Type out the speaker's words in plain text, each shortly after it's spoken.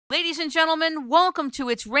Ladies and gentlemen, welcome to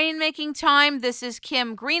It's Rainmaking Time. This is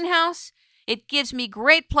Kim Greenhouse. It gives me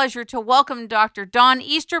great pleasure to welcome Dr. Don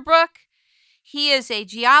Easterbrook. He is a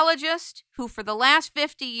geologist who for the last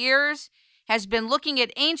 50 years has been looking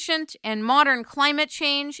at ancient and modern climate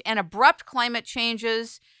change and abrupt climate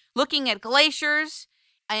changes, looking at glaciers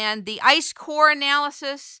and the ice core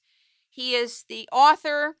analysis. He is the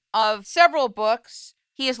author of several books.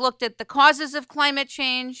 He has looked at the causes of climate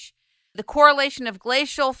change, the correlation of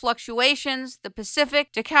glacial fluctuations, the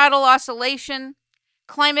Pacific Decadal Oscillation,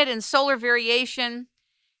 climate and solar variation.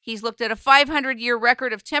 He's looked at a 500-year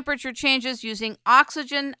record of temperature changes using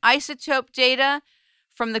oxygen isotope data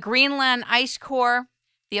from the Greenland ice core,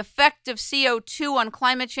 the effect of CO2 on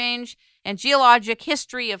climate change, and geologic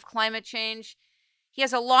history of climate change. He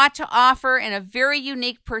has a lot to offer and a very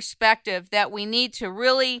unique perspective that we need to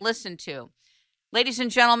really listen to. Ladies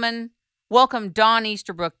and gentlemen, welcome Don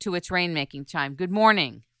Easterbrook to It's Rainmaking Time. Good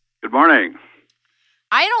morning. Good morning.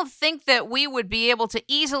 I don't think that we would be able to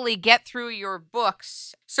easily get through your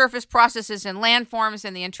books, Surface Processes and Landforms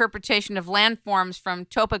and the Interpretation of Landforms from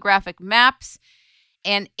Topographic Maps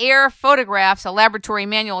and Air Photographs, a Laboratory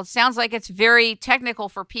Manual. It sounds like it's very technical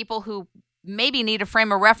for people who maybe need a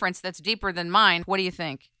frame of reference that's deeper than mine. What do you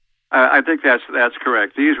think? I think that's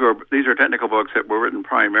correct. These are technical books that were written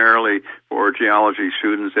primarily for geology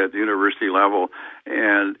students at the university level,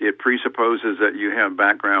 and it presupposes that you have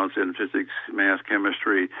backgrounds in physics, math,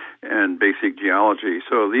 chemistry, and basic geology.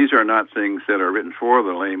 So these are not things that are written for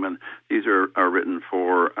the layman. These are written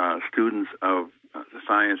for students of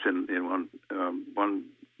science in one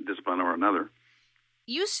discipline or another.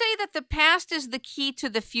 You say that the past is the key to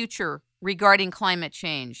the future regarding climate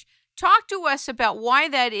change. Talk to us about why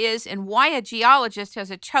that is and why a geologist has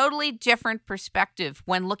a totally different perspective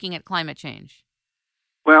when looking at climate change.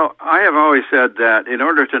 Well, I have always said that in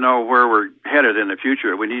order to know where we're headed in the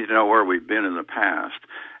future, we need to know where we've been in the past.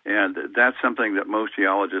 And that's something that most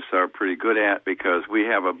geologists are pretty good at because we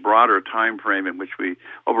have a broader time frame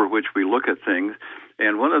over which we look at things.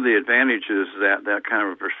 And one of the advantages that that kind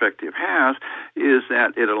of a perspective has is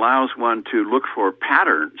that it allows one to look for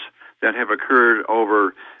patterns that have occurred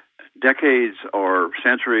over decades or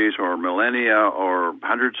centuries or millennia or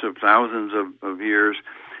hundreds of thousands of years.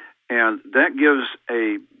 And that gives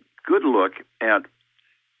a good look at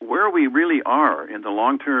where we really are in the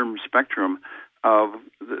long-term spectrum of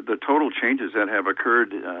the total changes that have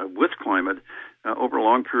occurred with climate over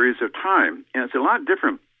long periods of time. And it's a lot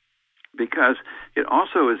different because it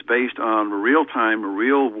also is based on real-time,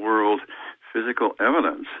 real-world physical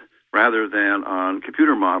evidence rather than on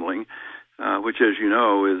computer modeling, which, as you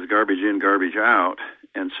know, is garbage in, garbage out.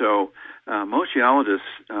 And so most geologists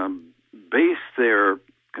base their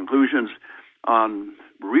conclusions on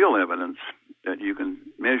real evidence that you can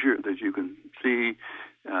measure, that you can see,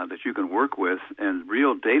 that you can work with, and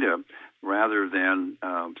real data rather than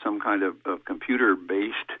some kind of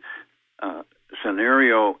computer-based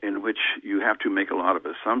scenario in which you have to make a lot of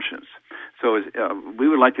assumptions. So we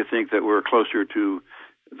would like to think that we're closer to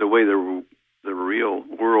the way the real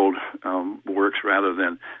world works rather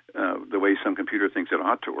than the way some computer thinks it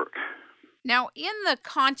ought to work. Now, in the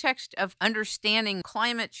context of understanding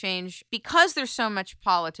climate change, because there's so much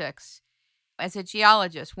politics, as a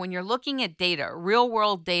geologist, when you're looking at data,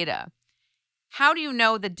 real-world data, how do you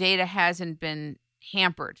know the data hasn't been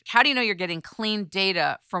hampered? How do you know you're getting clean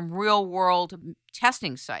data from real-world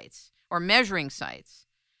testing sites or measuring sites?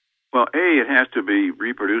 Well, it has to be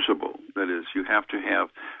reproducible. That is, you have to have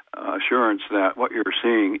assurance that what you're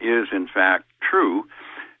seeing is, in fact, true.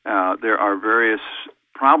 There are various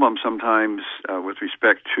problems sometimes with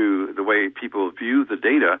respect to the way people view the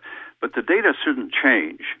data, but the data shouldn't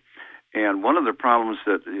change. And one of the problems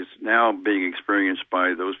that is now being experienced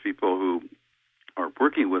by those people who are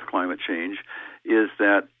working with climate change is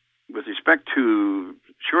that with respect to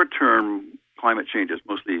short-term climate changes,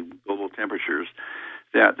 mostly global temperatures,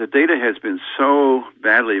 that the data has been so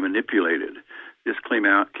badly manipulated. This came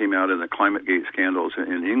out in the ClimateGate scandals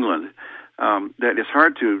in England, that it's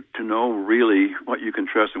hard to know really what you can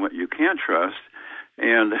trust and what you can't trust.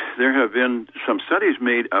 And there have been some studies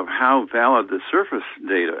made of how valid the surface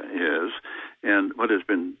data is, and what has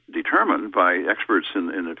been determined by experts in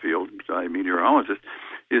the field, by meteorologists,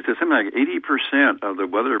 is that something like 80% of the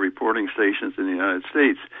weather reporting stations in the United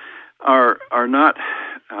States are not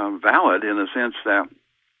valid in the sense that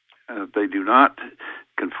they do not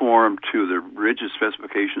conform to the rigid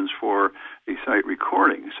specifications for a site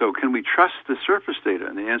recording. So can we trust the surface data?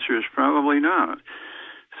 And the answer is probably not.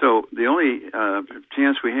 So the only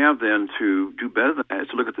chance we have then to do better than that is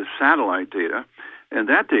to look at the satellite data, and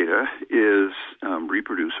that data is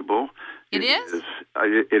reproducible. It is?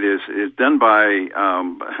 It's done by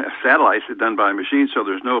satellites. It's done by machines, so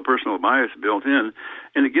there's no personal bias built in,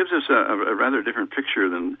 and it gives us a rather different picture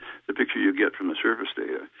than the picture you get from the surface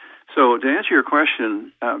data. So to answer your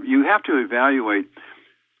question, you have to evaluate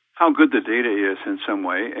how good the data is in some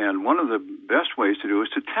way, and one of the best ways to do is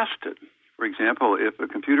to test it. For example, if a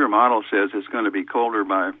computer model says it's going to be colder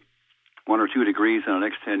by 1 or 2 degrees in the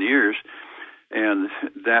next 10 years, and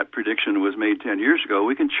that prediction was made 10 years ago,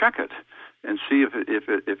 we can check it and see if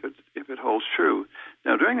it holds true.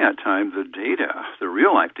 Now, during that time, the data, the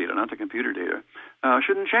real life data, not the computer data,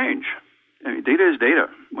 shouldn't change. I mean, data is data.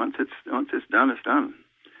 Once it's done, it's done.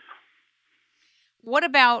 What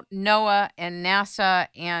about NOAA and NASA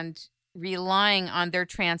and relying on their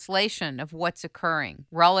translation of what's occurring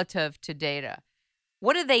relative to data?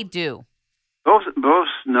 What do they do? Both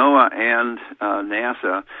NOAA and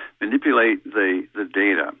NASA manipulate the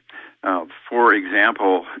data. For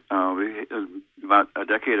example, about a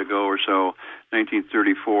decade ago or so,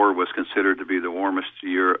 1934 was considered to be the warmest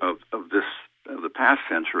year of the past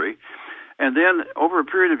century. And then over a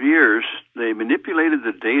period of years, they manipulated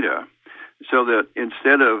the data so that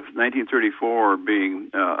instead of 1934 being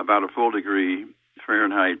about a full degree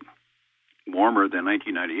Fahrenheit warmer than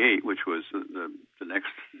 1998, which was the next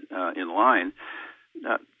in line,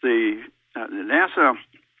 the NASA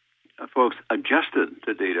folks adjusted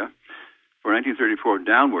the data for 1934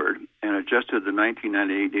 downward and adjusted the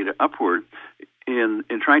 1998 data upward in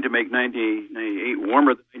trying to make 1998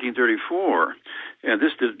 warmer than 1934. And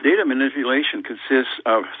this data manipulation consists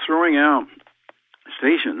of throwing out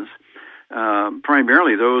stations,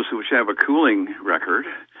 primarily those which have a cooling record,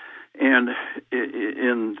 and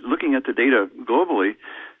in looking at the data globally,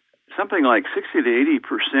 something like 60 to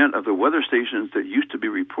 80% of the weather stations that used to be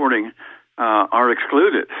reporting are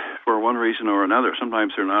excluded for one reason or another.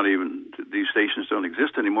 Sometimes they're not even, these stations don't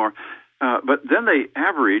exist anymore. But then they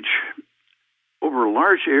average over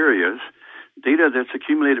large areas data that's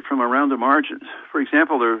accumulated from around the margins. For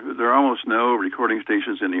example, there are almost no recording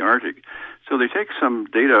stations in the Arctic. So they take some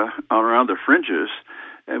data around the fringes.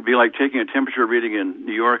 It'd be like taking a temperature reading in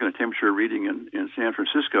New York and a temperature reading in San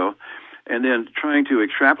Francisco, and then trying to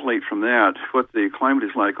extrapolate from that what the climate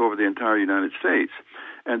is like over the entire United States.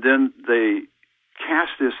 And then they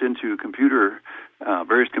cast this into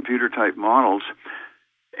various computer-type models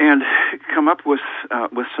and come up with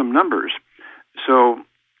some numbers. So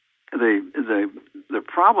the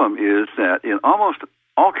problem is that in almost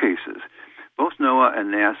all cases, both NOAA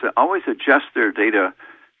and NASA always adjust their data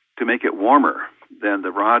to make it warmer than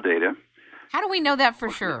the raw data. How do we know that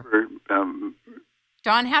for sure?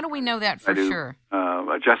 Don, how do we know that for sure?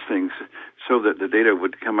 Adjust things so that the data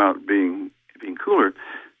would come out being cooler.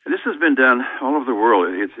 And this has been done all over the world.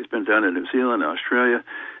 It's been done in New Zealand, Australia,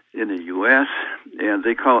 in the U.S., and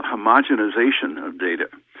they call it homogenization of data.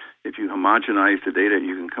 If you homogenize the data,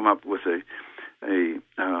 you can come up with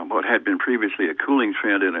what had been previously a cooling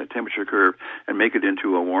trend in a temperature curve and make it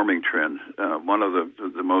into a warming trend. One of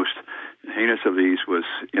the most heinous of these was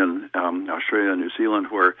in Australia and New Zealand,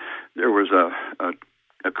 where there was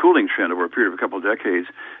a cooling trend over a period of a couple of decades,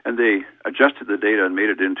 and they adjusted the data and made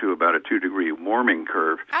it into about a 2-degree warming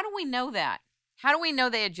curve. How do we know that? How do we know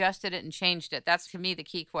they adjusted it and changed it? That's, to me, the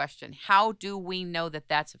key question. How do we know that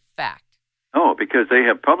that's a fact? Oh, because they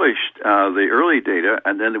have published the early data,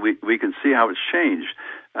 and then we can see how it's changed.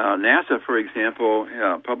 NASA, for example,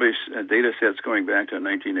 published data sets going back to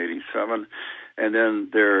 1987, and then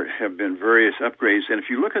there have been various upgrades. And if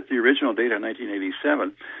you look at the original data in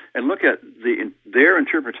 1987 and look at their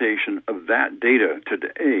interpretation of that data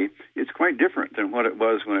today, it's quite different than what it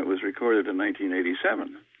was when it was recorded in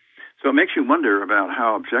 1987. So it makes you wonder about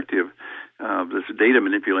how objective this data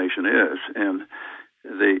manipulation is. And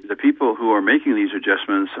the people who are making these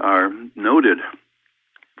adjustments are noted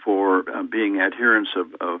for being adherents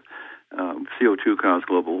of CO2 caused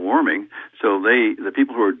global warming. So the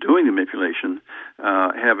people who are doing the manipulation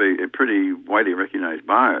have a pretty widely recognized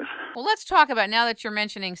bias. Well, let's talk about, now that you're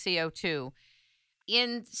mentioning CO2,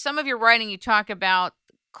 in some of your writing you talk about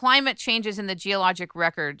climate changes in the geologic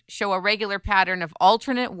record show a regular pattern of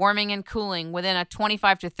alternate warming and cooling within a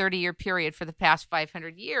 25 to 30-year period for the past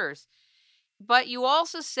 500 years. But you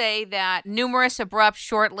also say that numerous abrupt,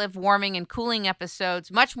 short-lived warming and cooling episodes,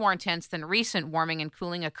 much more intense than recent warming and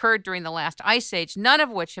cooling, occurred during the last ice age, none of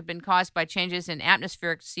which have been caused by changes in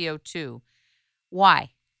atmospheric CO2.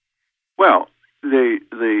 Why? Well, the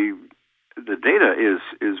data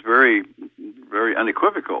is very, very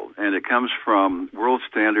unequivocal, and it comes from world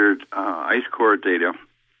standard ice core data,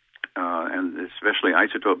 and especially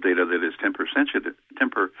isotope data that is temperature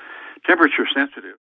sensitive.